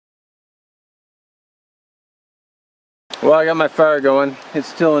Well, I got my fire going. It's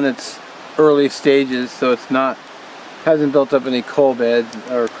still in its early stages, so it's not, hasn't built up any coal beds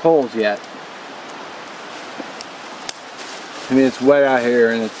or coals yet. I mean, it's wet out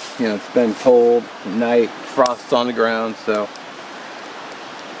here, and it's, you know, it's been cold at night, frost on the ground, so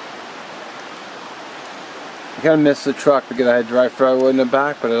I kind of missed the truck because I had dry firewood in the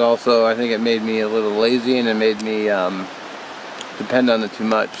back, but it also, I think it made me a little lazy, and it made me depend on it too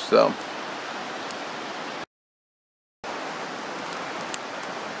much, so.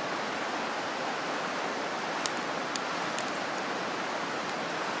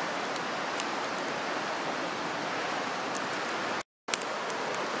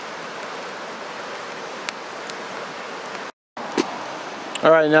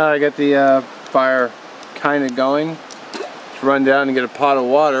 Alright, now I got the fire kind of going. Let's run down and get a pot of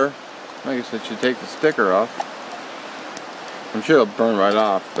water. I guess I should take the sticker off. I'm sure it'll burn right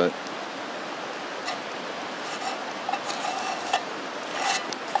off, but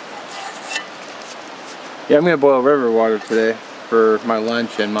yeah, I'm going to boil river water today for my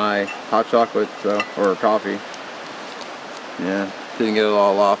lunch and my hot chocolate, or coffee. Yeah, didn't get it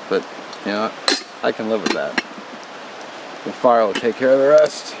all off, but you know, I can live with that. The fire will take care of the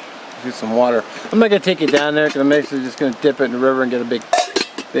rest. Do some water. I'm not going to take it down there because I'm basically just going to dip it in the river and get a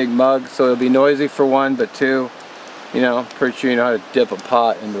big mug. So it'll be noisy for one, but two, you know, pretty sure you know how to dip a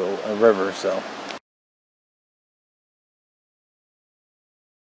pot into a river, so.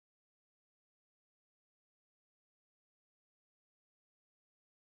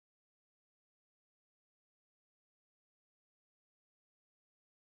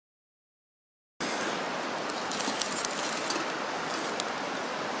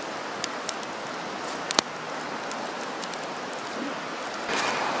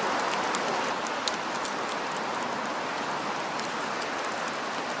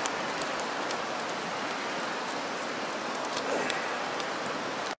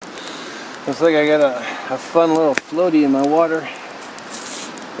 Looks like I got a fun little floaty in my water.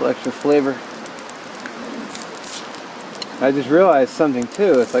 A little extra flavor. I just realized something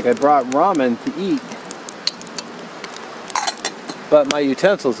too. It's like I brought ramen to eat, but my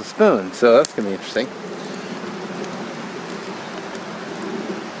utensil's a spoon, so that's gonna be interesting.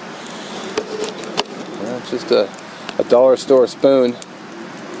 Well, it's just a dollar store spoon.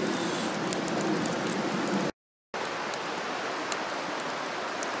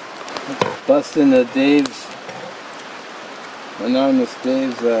 Bust into Dave's, anonymous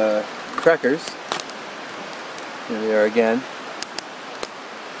Dave's crackers. Here we are again.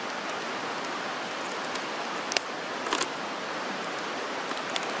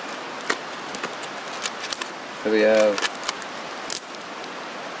 So we have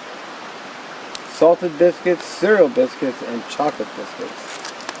salted biscuits, cereal biscuits, and chocolate biscuits.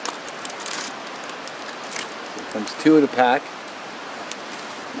 So it comes 2 in a pack.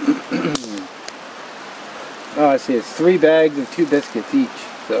 Oh, I see, it's 3 bags of 2 biscuits each,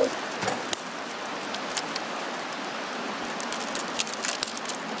 so.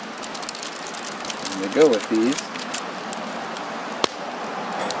 I'm going to go with these.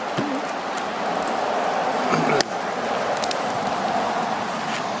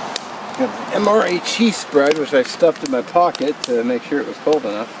 Got the MRA cheese spread, which I stuffed in my pocket to make sure it was cold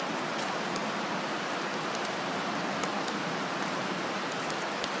enough.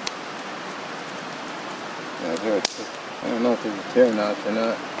 I don't know if there's a tear notch or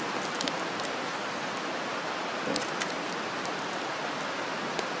not.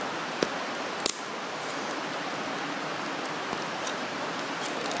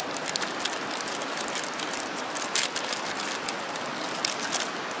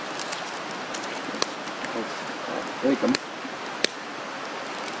 Let's break them.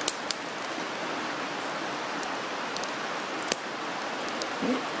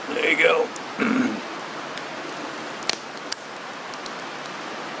 There you go.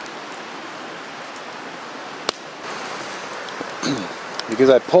 Because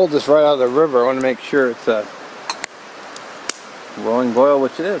I pulled this right out of the river, I want to make sure it's a rolling boil,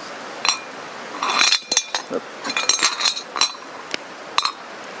 which it is.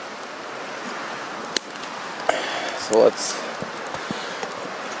 So let's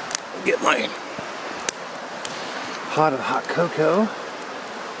get my hot cocoa.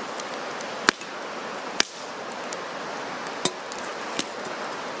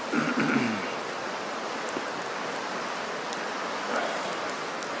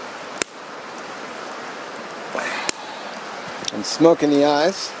 And smoke in the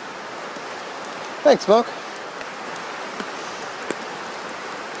eyes. Thanks, Smoke.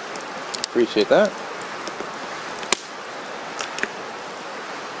 Appreciate that.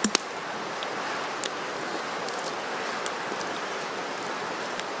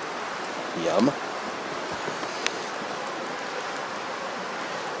 Yum.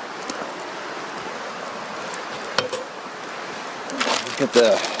 Get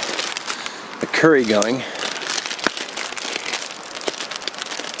the curry going.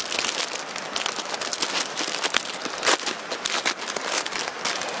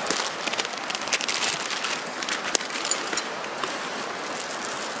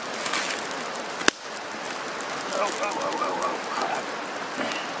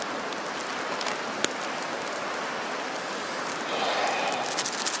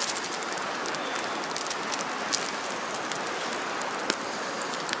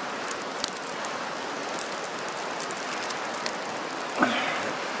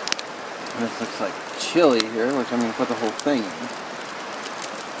 This looks like chili here, which I'm going to put the whole thing in.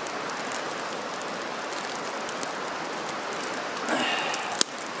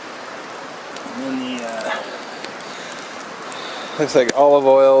 And then the, looks like olive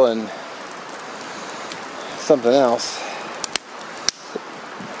oil and something else.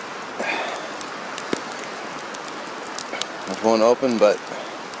 It won't open, but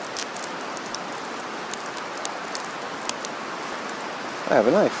I have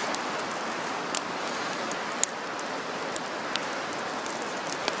a knife.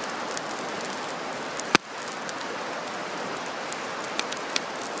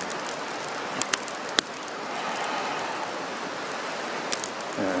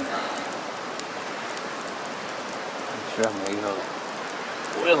 I'm sure I'm gonna get all the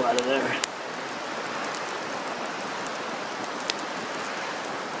oil out of there.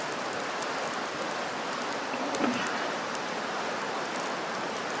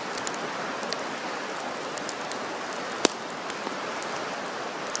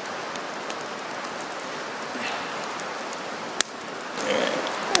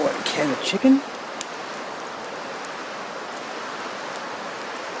 What, a can of chicken?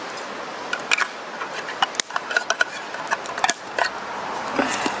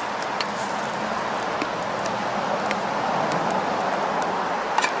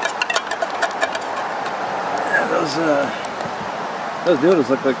 Those noodles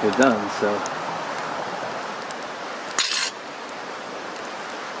look like they're done, so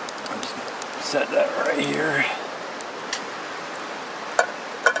I'm just gonna set that right here.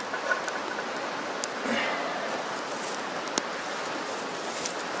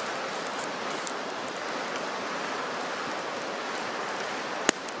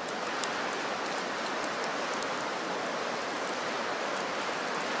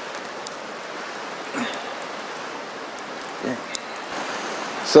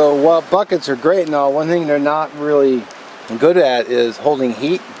 So while buckets are great and all, one thing they're not really good at is holding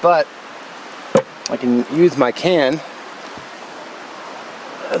heat, but I can use my can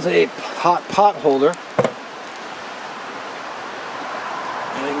as a hot pot holder. And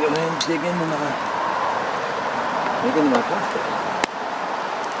I can go ahead and dig into my plastic.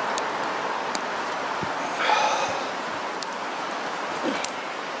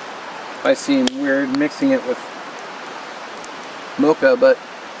 Might seem weird mixing it with mocha, but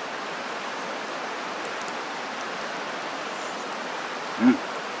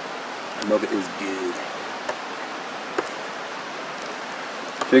mocha is good.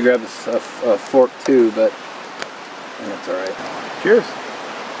 Should grab a fork too, but that's alright. Cheers!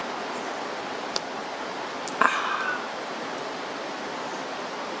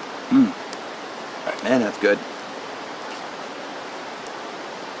 Man, that's good.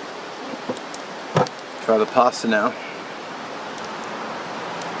 Try the pasta now.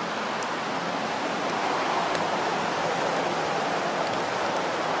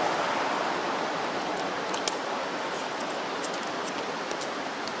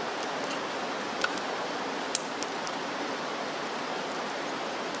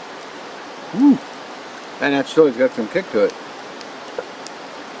 And that chili's got some kick to it.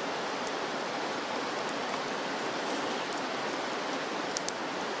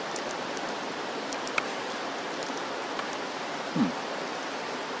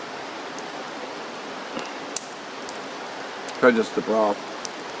 Try just the broth.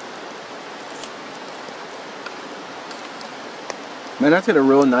 Man, that's got a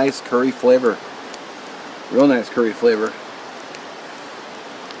real nice curry flavor. Real nice curry flavor.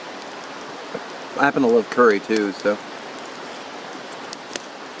 I happen to love curry too, so.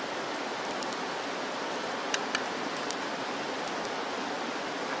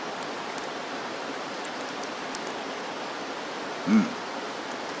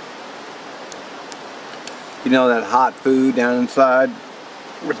 You know that hot food down inside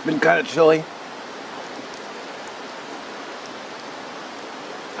where it's been kind of chilly?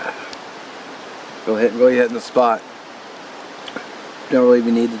 Go ahead and really hitting the spot. don't really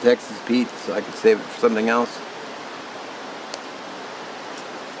even need the Texas Pete, so I could save it for something else.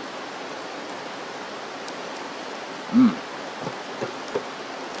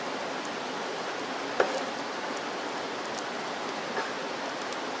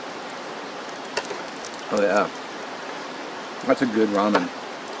 Oh yeah, that's a good ramen.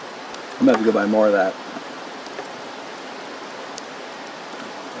 I'm gonna have to go buy more of that.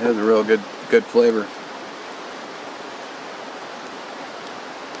 It has a real good flavor.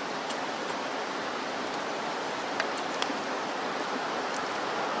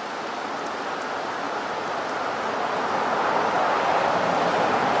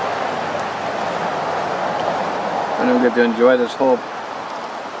 And I'm going to enjoy this whole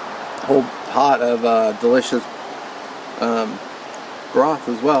pot of delicious broth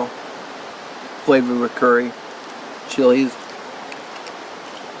as well, flavored with curry, chilies.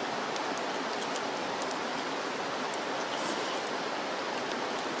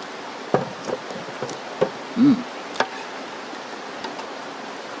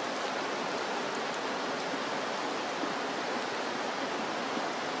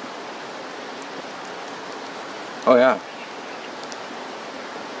 Oh yeah.